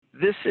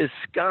This is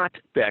Scott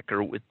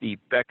Becker with the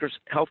Becker's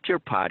Healthcare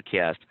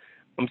Podcast.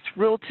 I'm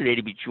thrilled today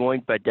to be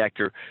joined by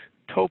Dr.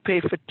 Tope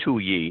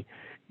Fatoyi.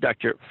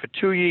 Dr.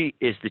 Fatoyi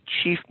is the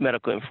Chief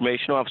Medical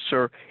Information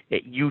Officer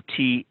at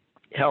UT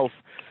Health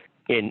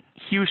in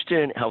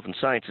Houston, Health and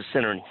Sciences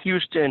Center in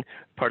Houston,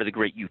 part of the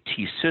great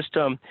UT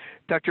system.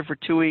 Dr.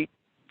 Fatoyi,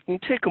 can you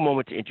take a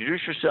moment to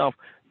introduce yourself?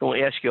 I want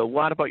to ask you a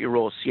lot about your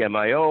role as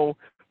CMIO,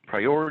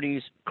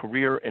 priorities,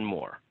 career, and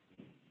more.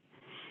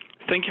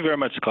 Thank you very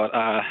much, Scott.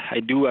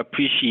 I do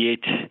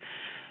appreciate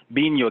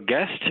being your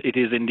guest. It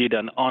is indeed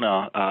an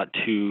honor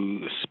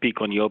to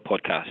speak on your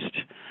podcast.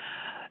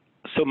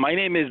 So my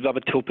name is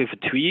Baba Tope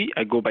Fatoyi.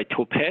 I go by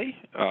Tope,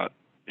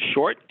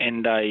 short,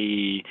 and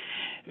I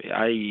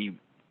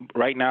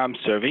right now I'm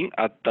serving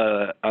as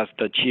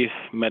the Chief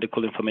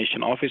Medical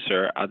Information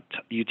Officer at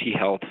UT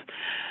Health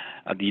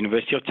at the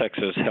University of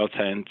Texas Health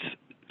Science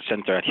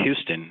Center at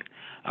Houston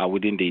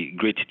within the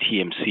great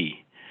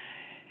TMC.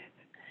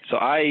 So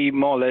I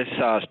more or less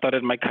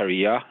started my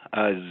career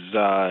as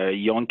a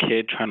young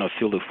kid trying to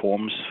fill the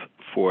forms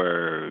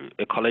for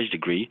a college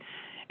degree.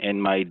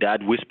 And my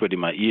dad whispered in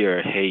my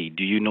ear, "Hey,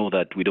 do you know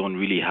that we don't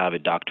really have a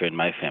doctor in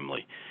my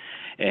family?"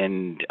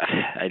 And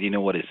I didn't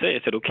know what to say.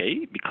 I said,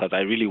 okay, because I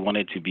really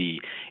wanted to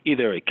be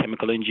either a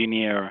chemical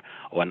engineer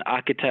or an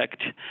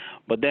architect.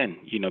 But then,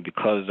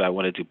 because I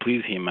wanted to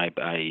please him, I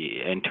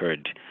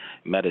entered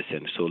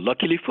medicine. So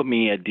luckily for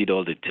me, I did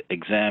all the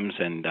exams,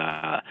 and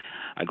I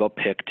got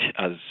picked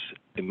as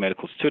a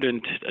medical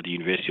student at the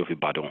University of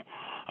Ibadan,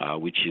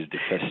 which is the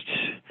first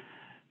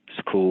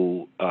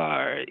school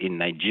in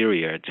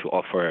Nigeria to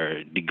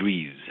offer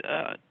degrees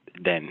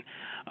then.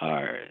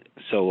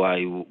 So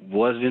I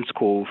was in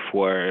school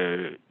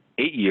for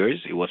 8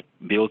 years. It was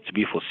built to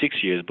be for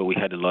 6 years, but we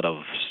had a lot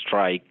of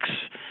strikes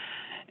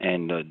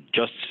and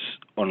just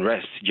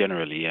unrest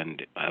generally.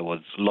 And I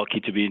was lucky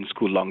to be in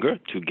school longer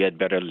to get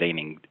better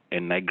learning.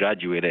 And I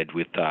graduated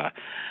with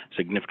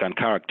significant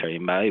character,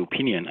 in my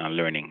opinion, and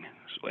learning.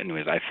 So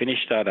anyways, I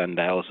finished that, and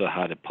I also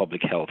had a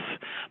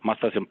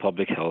master's in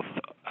public health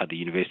at the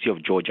University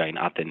of Georgia in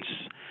Athens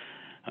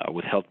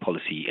with health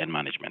policy and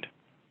management.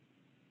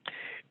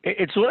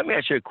 And so let me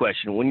ask you a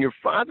question. When your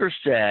father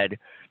said,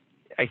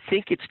 I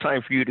think it's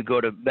time for you to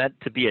go to med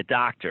to be a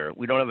doctor,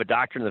 we don't have a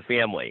doctor in the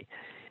family.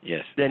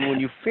 Yes. Then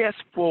when you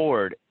fast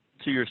forward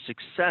to your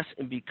success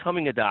in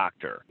becoming a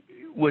doctor,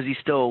 was he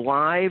still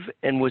alive,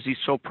 and was he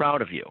so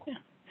proud of you?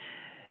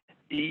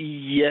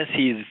 Yes,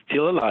 he's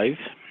still alive,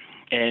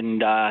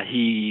 and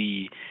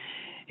he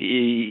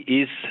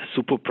is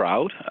super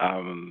proud.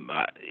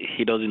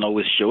 He doesn't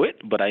always show it,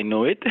 but I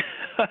know it.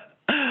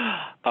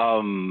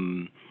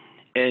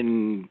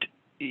 And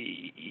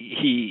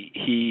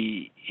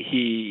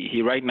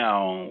he right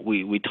now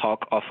we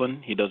talk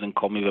often. He doesn't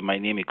call me by my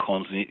name. He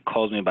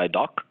calls me by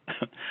Doc,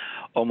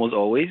 almost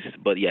always.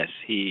 But yes,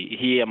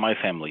 he and my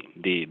family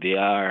they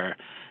are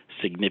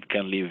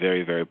significantly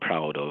very, very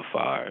proud of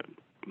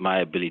my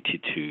ability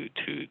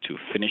to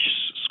finish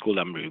school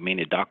and remain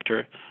a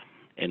doctor,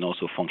 and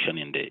also function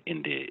in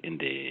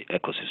the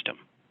ecosystem.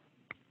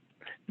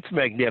 It's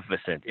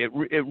magnificent.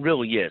 It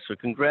really is. So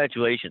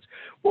congratulations.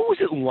 What was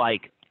it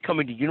like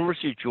coming to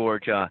University of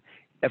Georgia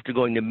after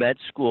going to med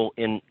school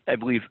in, I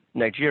believe,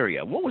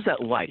 Nigeria? What was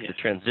that like, the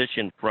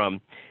transition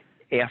from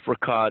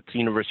Africa to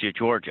University of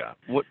Georgia?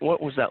 What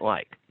was that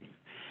like?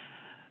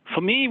 For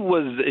me, it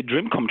was a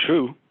dream come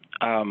true.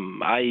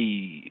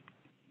 I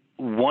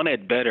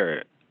wanted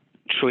better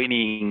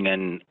training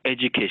and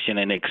education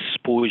and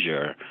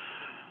exposure,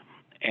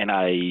 and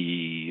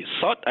I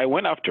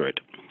went after it.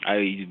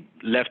 I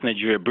left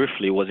Nigeria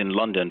briefly, was in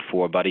London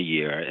for about a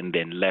year, and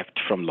then left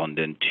from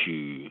London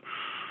to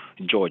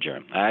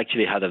Georgia. I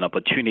actually had an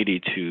opportunity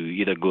to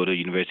either go to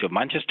University of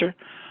Manchester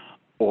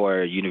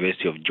or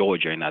University of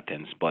Georgia in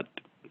Athens, but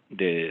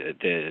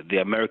the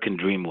American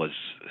dream was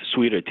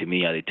sweeter to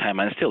me at the time,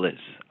 and still is.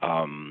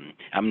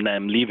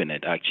 I'm leaving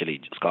it, actually,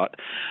 Scott.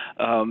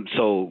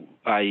 So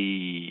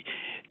I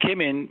came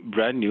in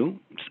brand new.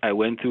 I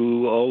went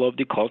through all of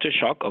the culture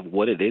shock of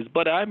what it is,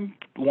 but I'm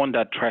one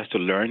that tries to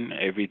learn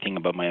everything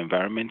about my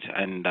environment,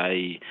 and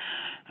I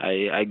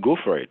go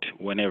for it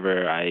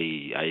whenever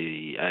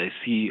I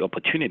see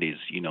opportunities.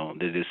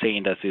 There's a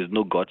saying that says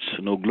no guts,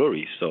 no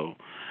glory. So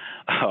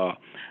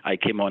I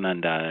came on,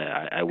 and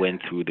I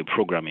went through the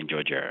program in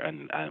Georgia,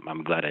 and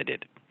I'm glad I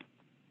did.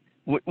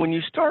 When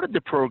you started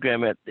the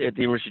program at the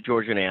University of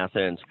Georgia in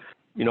Athens,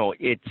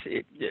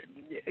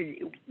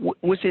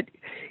 was it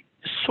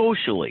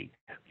socially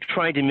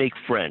trying to make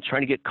friends,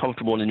 trying to get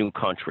comfortable in a new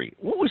country?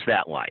 What was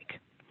that like?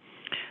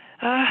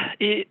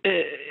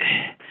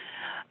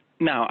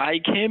 Now, I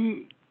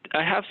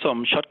have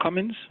some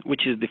shortcomings,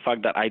 which is the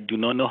fact that I do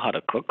not know how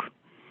to cook.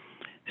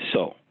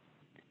 So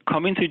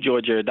coming to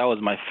Georgia, that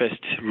was my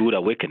first rude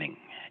awakening.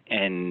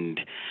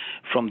 And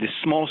from the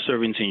small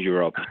servings in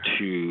Europe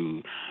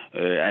to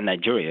and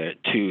Nigeria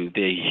to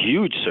the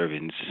huge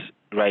servings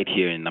right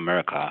here in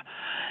America,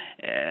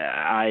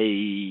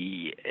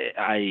 I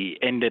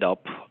ended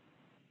up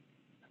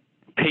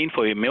paying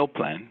for a meal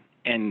plan,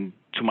 and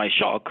to my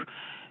shock,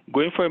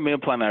 going for a meal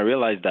plan, I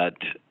realized that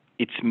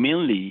it's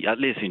mainly, at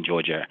least in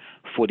Georgia,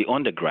 for the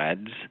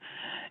undergrads,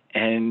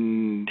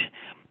 and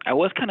I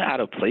was kind of out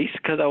of place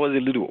because I was a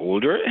little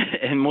older,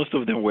 and most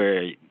of them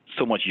were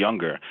so much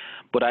younger.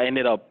 But I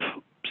ended up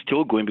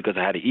still going because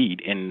I had to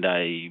eat, and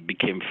I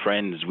became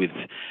friends with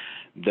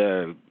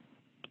the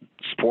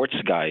sports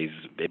guys,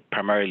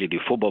 primarily the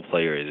football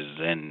players,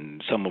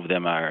 and some of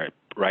them are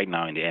right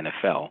now in the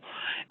NFL.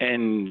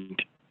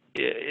 And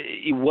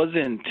it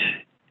wasn't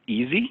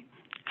easy.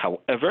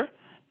 However,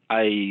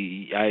 I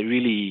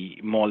really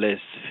more or less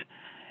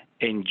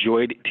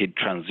enjoyed the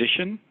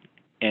transition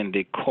and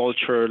the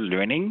culture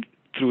learning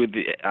through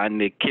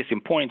and the case in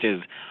point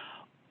is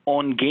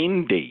on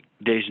game day,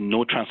 there's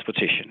no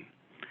transportation.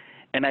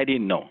 And I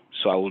didn't know.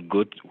 So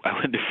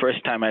the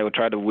first time I would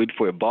try to wait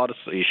for a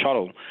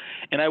shuttle,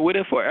 and I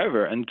waited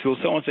forever until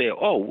someone said,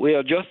 oh, we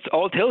are just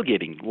all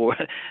tailgating.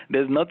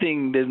 There's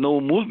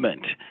no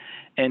movement.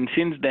 And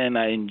since then,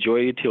 I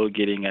enjoy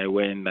tailgating.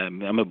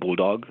 I'm a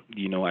bulldog.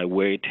 I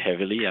wear it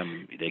heavily.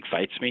 It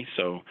excites me.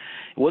 So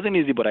it wasn't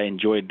easy, but I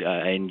enjoyed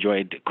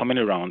coming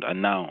around,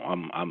 and now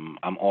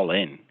I'm all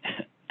in.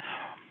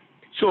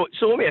 So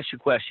let me ask you a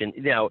question.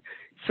 Now,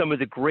 some of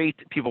the great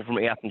people from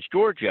Athens,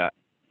 Georgia,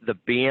 the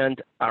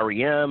band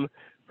REM,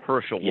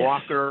 Herschel Yes.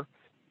 Walker,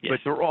 Yes. but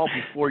they're all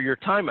before your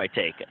time, I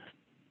take it.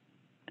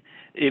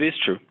 It is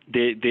true.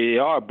 They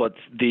are, but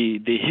the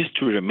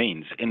history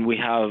remains, and we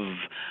have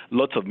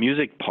lots of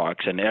music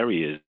parks and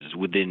areas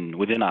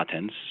within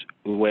Athens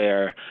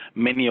where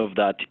many of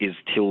that is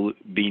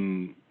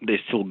they're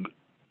still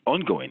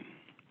ongoing,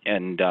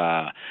 and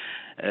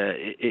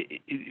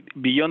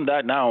beyond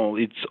that now,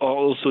 it's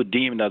also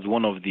deemed as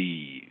one of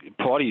the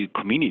party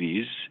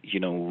communities,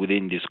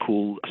 within the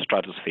school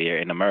stratosphere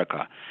in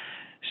America.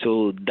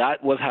 So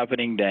that was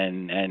happening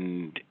then,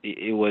 and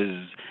it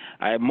was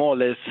I more or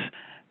less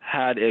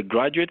had a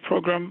graduate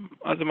program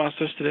as a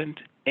master's student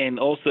and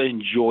also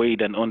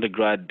enjoyed an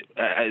undergrad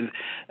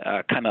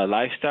kind of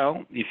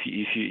lifestyle, if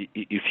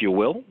you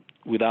will,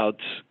 without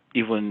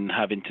even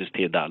having to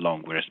stay that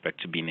long with respect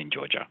to being in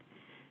Georgia.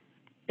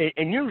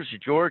 And University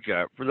of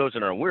Georgia, for those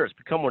that aren't aware, has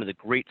become one of the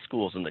great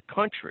schools in the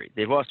country.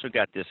 They've also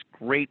got this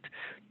great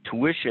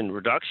tuition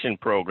reduction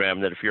program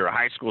that if you're a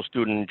high school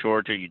student in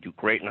Georgia, you do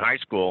great in high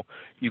school,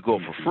 you go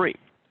for free.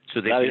 So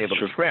they've been able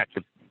to attract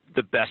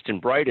the best and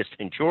brightest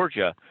in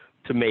Georgia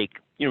to make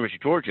University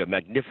of Georgia a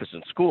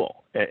magnificent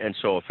school. And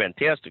so a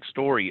fantastic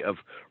story of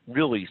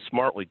really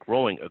smartly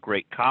growing a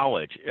great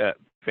college.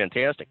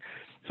 Fantastic.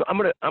 So I'm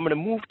gonna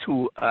move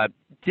to a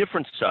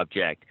different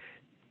subject.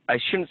 I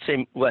shouldn't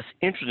say less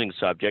interesting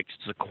subject.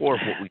 It's the core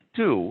of what we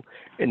do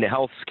in the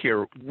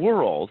healthcare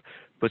world,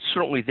 but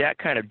certainly that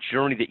kind of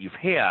journey that you've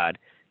had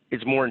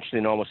is more interesting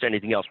than almost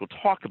anything else we'll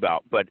talk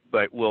about. But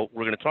we're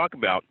going to talk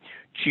about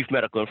Chief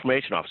Medical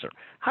Information Officer.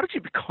 How did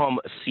you become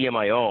a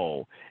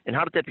CMIO, and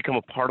how did that become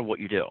a part of what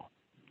you do?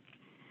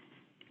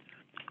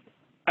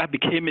 I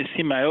became a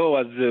CMIO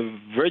as a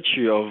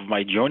virtue of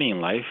my journey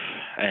in life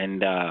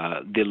and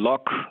the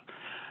luck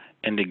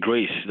and the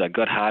grace that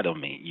God had on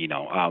me.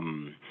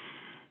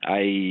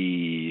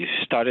 I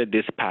started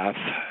this path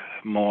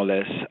more or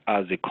less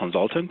as a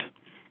consultant.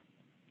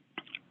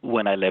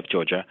 When I left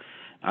Georgia,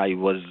 I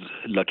was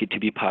lucky to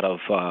be part of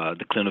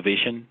the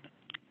Clinovation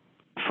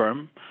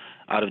firm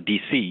out of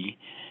D.C.,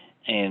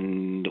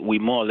 and we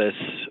more or less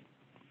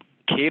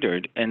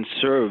catered and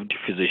served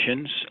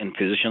physicians and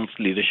physicians'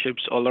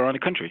 leaderships all around the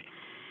country.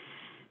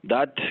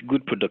 That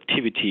good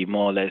productivity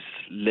more or less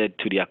led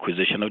to the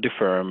acquisition of the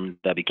firm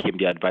that became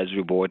the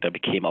advisory board, that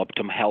became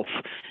Optum Health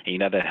and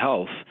United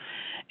Health,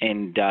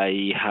 and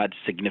I had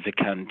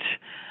significant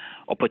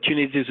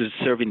opportunities to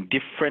serve in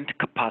different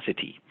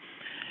capacity.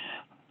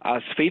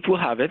 As fate will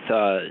have it,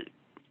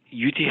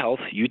 UT Health,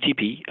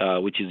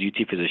 UTP, which is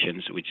UT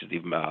Physicians, which is the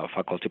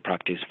faculty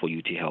practice for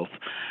UT Health,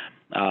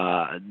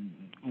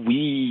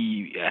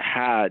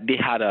 they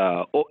had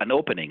an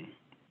opening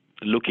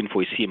looking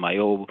for a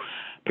CMIO,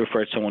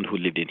 preferred someone who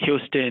lived in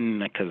Houston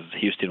because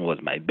Houston was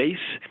my base.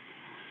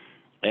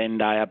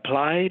 And I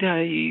applied.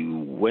 I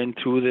went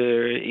through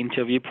the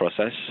interview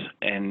process,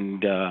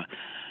 and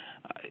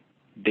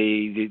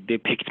they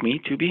picked me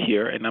to be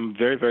here. And I'm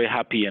very, very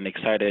happy and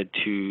excited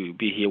to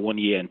be here 1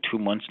 year and 2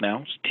 months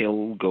now,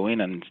 still going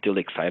and still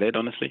excited,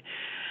 honestly.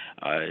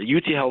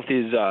 UT Health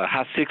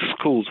has 6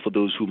 schools for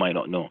those who might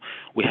not know.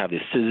 We have the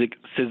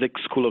CISIC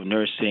School of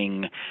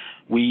Nursing,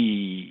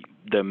 the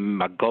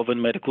McGovern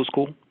Medical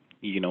School.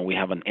 We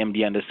have an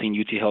MD Anderson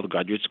UT Health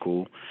Graduate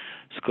School,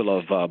 School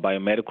of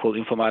Biomedical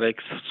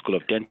Informatics, School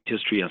of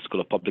Dentistry, and School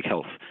of Public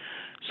Health.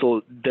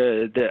 So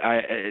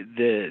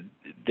the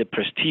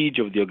prestige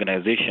of the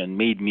organization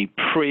made me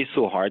pray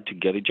so hard to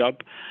get a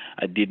job.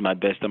 I did my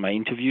best on my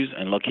interviews,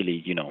 and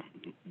luckily,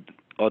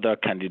 other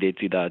candidates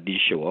either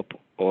didn't show up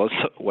or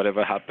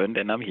whatever happened,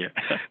 and I'm here.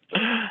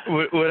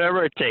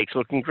 Whatever it takes.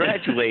 Well,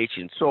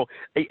 congratulations. So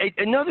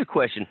another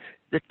question.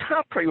 The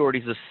top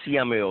priorities of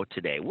CMIO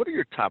today, what are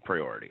your top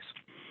priorities?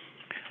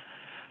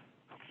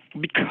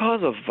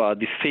 Because of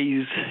the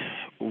phase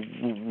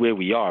where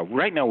we are,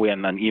 right now we're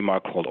in an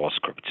EMR called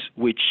Allscripts,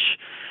 which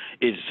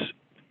is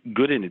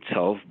good in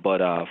itself,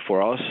 but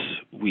for us,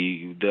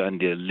 and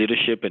the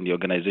leadership and the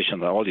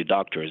organization, all the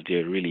doctors, they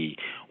really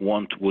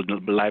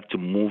would like to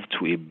move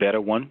to a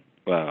better one,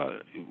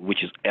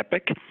 which is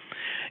Epic,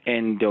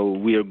 and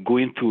we are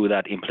going through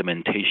that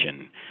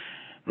implementation.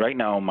 Right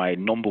now, my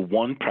number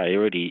one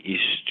priority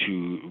is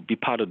to be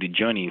part of the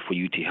journey for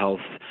UT Health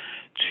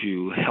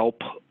to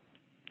help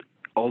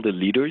all the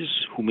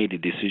leaders who made the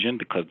decision,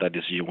 because that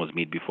decision was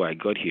made before I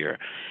got here,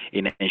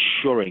 in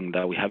ensuring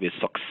that we have a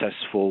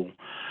successful,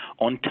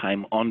 on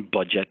time, on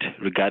budget,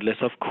 regardless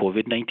of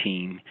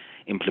COVID-19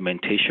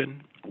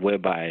 implementation,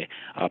 whereby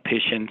our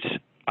patients,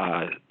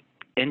 our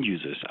end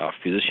users, our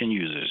physician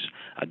users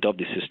adopt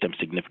the system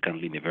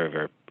significantly in a very,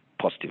 very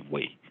positive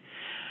way.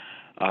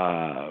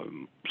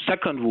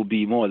 Second will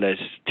be more or less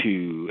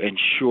to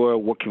ensure,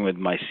 working with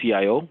my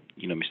CIO,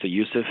 Mr.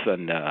 Yusuf,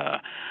 and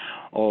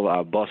all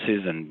our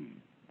bosses and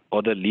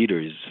other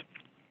leaders,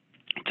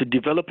 to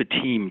develop a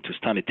team to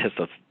stand the test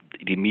of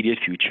the immediate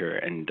future,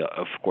 and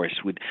of course,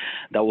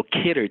 that will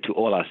cater to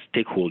all our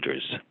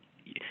stakeholders.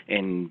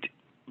 And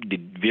the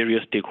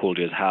various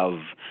stakeholders have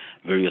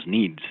various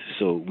needs,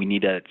 so we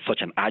need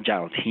such an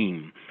agile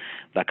team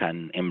that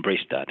can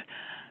embrace that.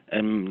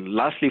 And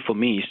lastly, for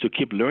me, is to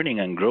keep learning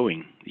and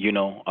growing.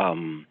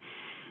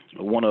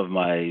 One of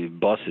my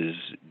bosses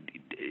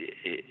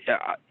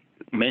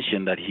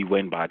mentioned that he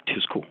went back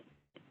to school.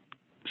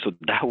 So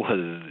that was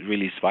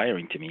really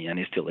inspiring to me, and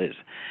it still is.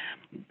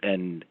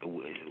 And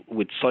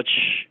with such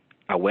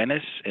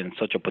awareness and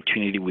such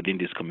opportunity within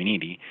this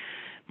community,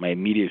 my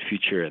immediate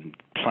future and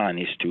plan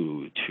is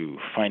to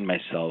find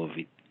myself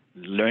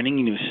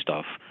learning new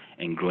stuff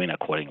and growing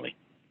accordingly.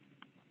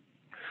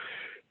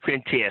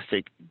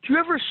 Fantastic. Do you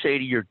ever say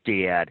to your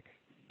dad,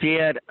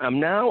 "Dad, I'm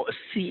now a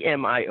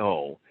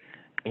CMIO,"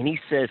 and he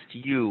says to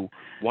you,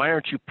 "Why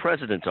aren't you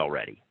president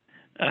already?"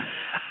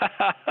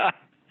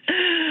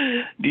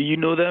 Do you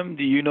know them?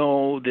 Do you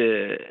know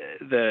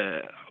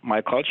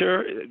my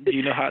culture? Do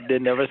you know how they're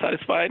never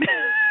satisfied?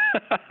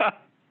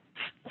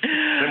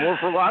 And more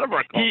for a lot of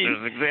our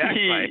cultures,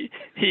 exactly.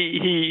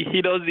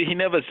 He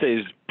never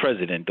says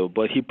president though,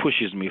 but he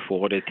pushes me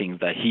for other things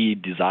that he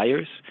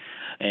desires.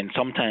 And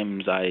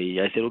sometimes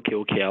I said,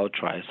 okay, I'll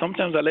try.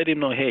 Sometimes I let him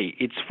know, hey,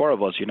 it's 4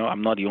 of us,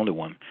 I'm not the only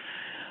one,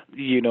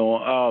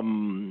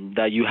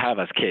 that you have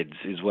as kids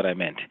is what I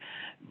meant.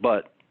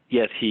 But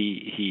yes,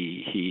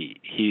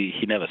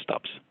 he never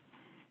stops.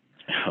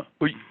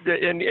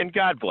 And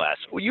God bless.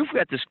 Well, you've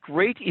got this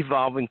great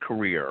evolving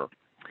career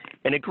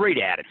and a great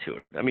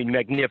attitude. I mean,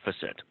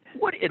 magnificent.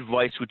 What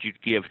advice would you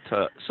give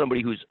to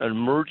somebody who's an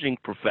emerging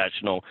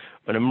professional,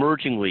 an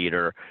emerging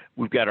leader?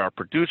 We've got our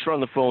producer on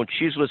the phone.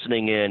 She's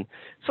listening in.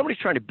 Somebody's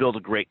trying to build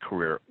a great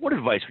career. What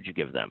advice would you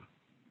give them?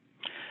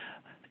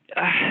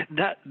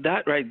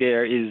 That right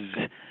there is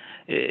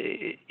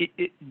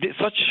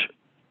such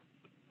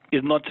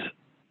is not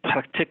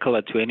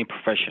particular to any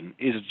profession.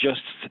 It's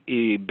just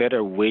a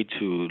better way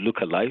to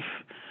look at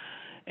life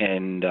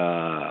and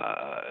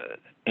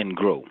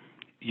grow.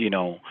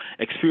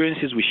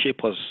 Experiences will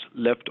shape us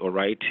left or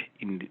right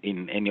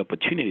in any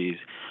opportunities,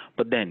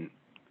 but then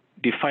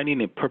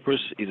defining a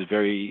purpose is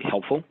very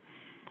helpful.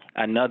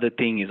 Another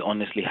thing is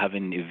honestly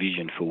having a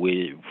vision for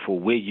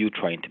where you're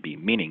trying to be,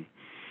 meaning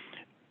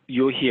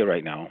you're here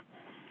right now.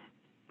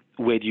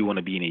 Where do you want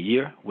to be in a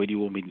year? Where do you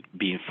want to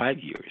be in 5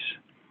 years?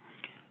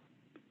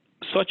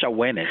 Such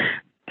awareness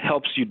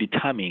helps you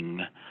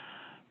determine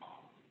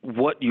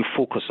what you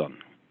focus on,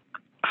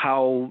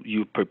 how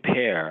you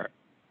prepare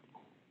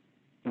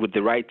with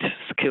the right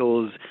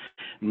skills,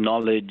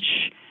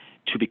 knowledge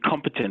to be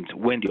competent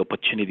when the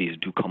opportunities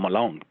do come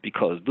along,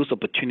 because those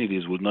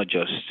opportunities will not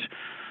just,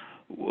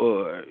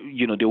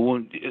 they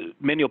won't,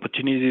 many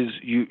opportunities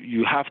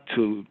you have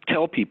to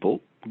tell people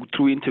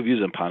through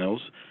interviews and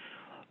panels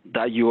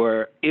that you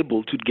are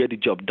able to get the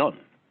job done.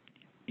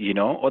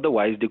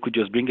 Otherwise they could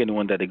just bring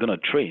anyone that they're going to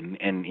train,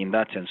 and in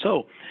that sense.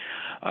 So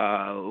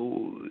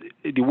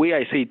the way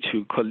I say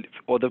to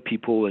other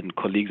people and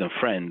colleagues and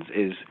friends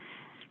is,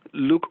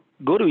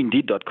 go to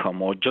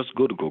Indeed.com or just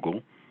go to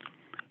Google,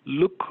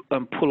 look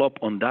and pull up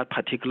on that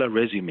particular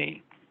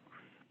resume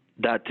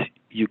that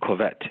you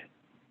covet,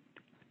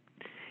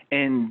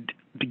 and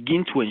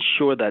begin to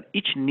ensure that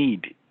each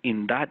need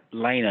in that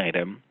line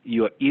item,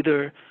 you're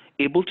either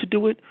able to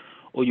do it,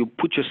 or you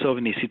put yourself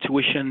in a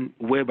situation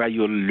whereby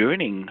you're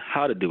learning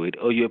how to do it,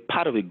 or you're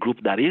part of a group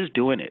that is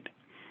doing it.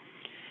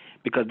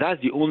 Because that's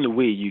the only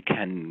way you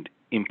can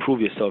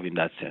improve yourself in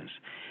that sense.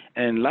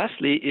 And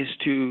lastly is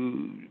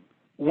to,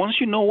 once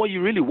you know what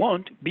you really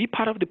want, be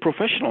part of the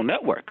professional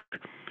network.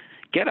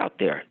 Get out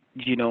there.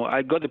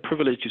 I got the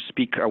privilege to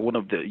speak at one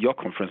of your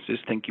conferences.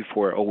 Thank you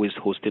for always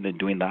hosting and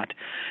doing that.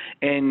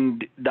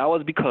 And that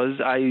was because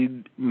I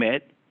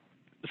met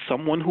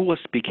someone who was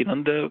speaking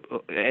and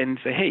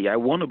say, hey, I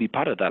want to be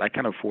part of that. I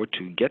can't afford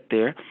to get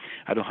there.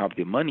 I don't have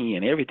the money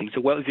and everything.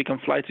 So, well, if you can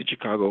fly to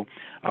Chicago,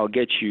 I'll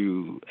get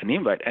you an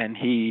invite. And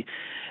he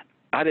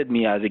added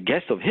me as a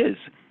guest of his.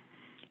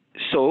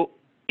 So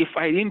if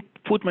I didn't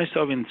put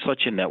myself in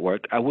such a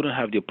network, I wouldn't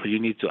have the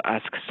opportunity to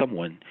ask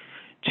someone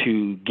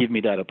to give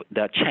me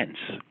that chance.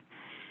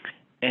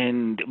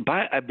 And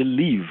I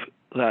believe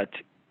that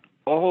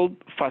all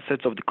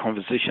facets of the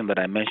conversation that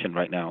I mentioned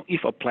right now,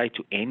 if applied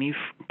to any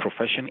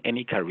profession,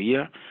 any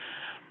career,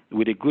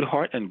 with a good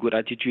heart and good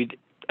attitude,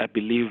 I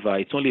believe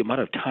it's only a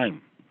matter of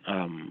time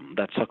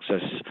that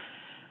success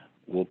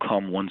will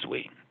come one's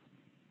way.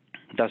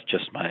 That's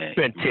just my...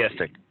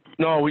 Fantastic.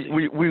 No,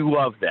 we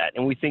love that.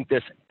 And we think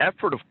this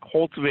effort of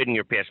cultivating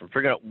your passion,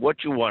 figuring out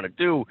what you want to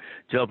do,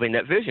 developing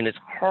that vision, is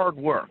hard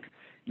work.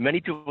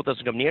 Many people it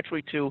doesn't come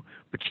naturally to,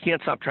 but you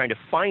can't stop trying to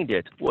find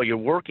it while you're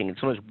working. And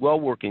sometimes while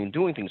working and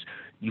doing things,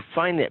 you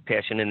find that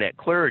passion and that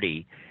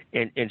clarity.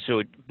 And so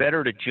it's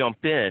better to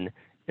jump in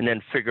and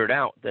then figure it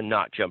out than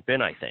not jump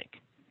in, I think.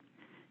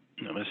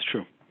 No, that's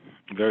true.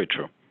 Very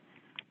true.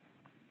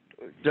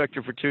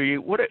 Dr. Fatoyi,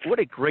 what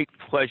a great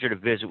pleasure to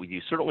visit with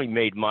you. Certainly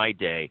made my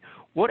day.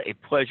 What a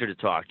pleasure to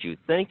talk to you.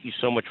 Thank you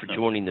so much for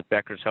joining the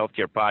Becker's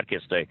Healthcare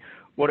Podcast today.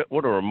 What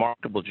a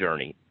remarkable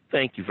journey.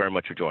 Thank you very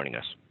much for joining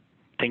us.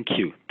 Thank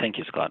you. Thank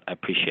you, Scott. I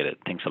appreciate it.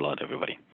 Thanks a lot, everybody.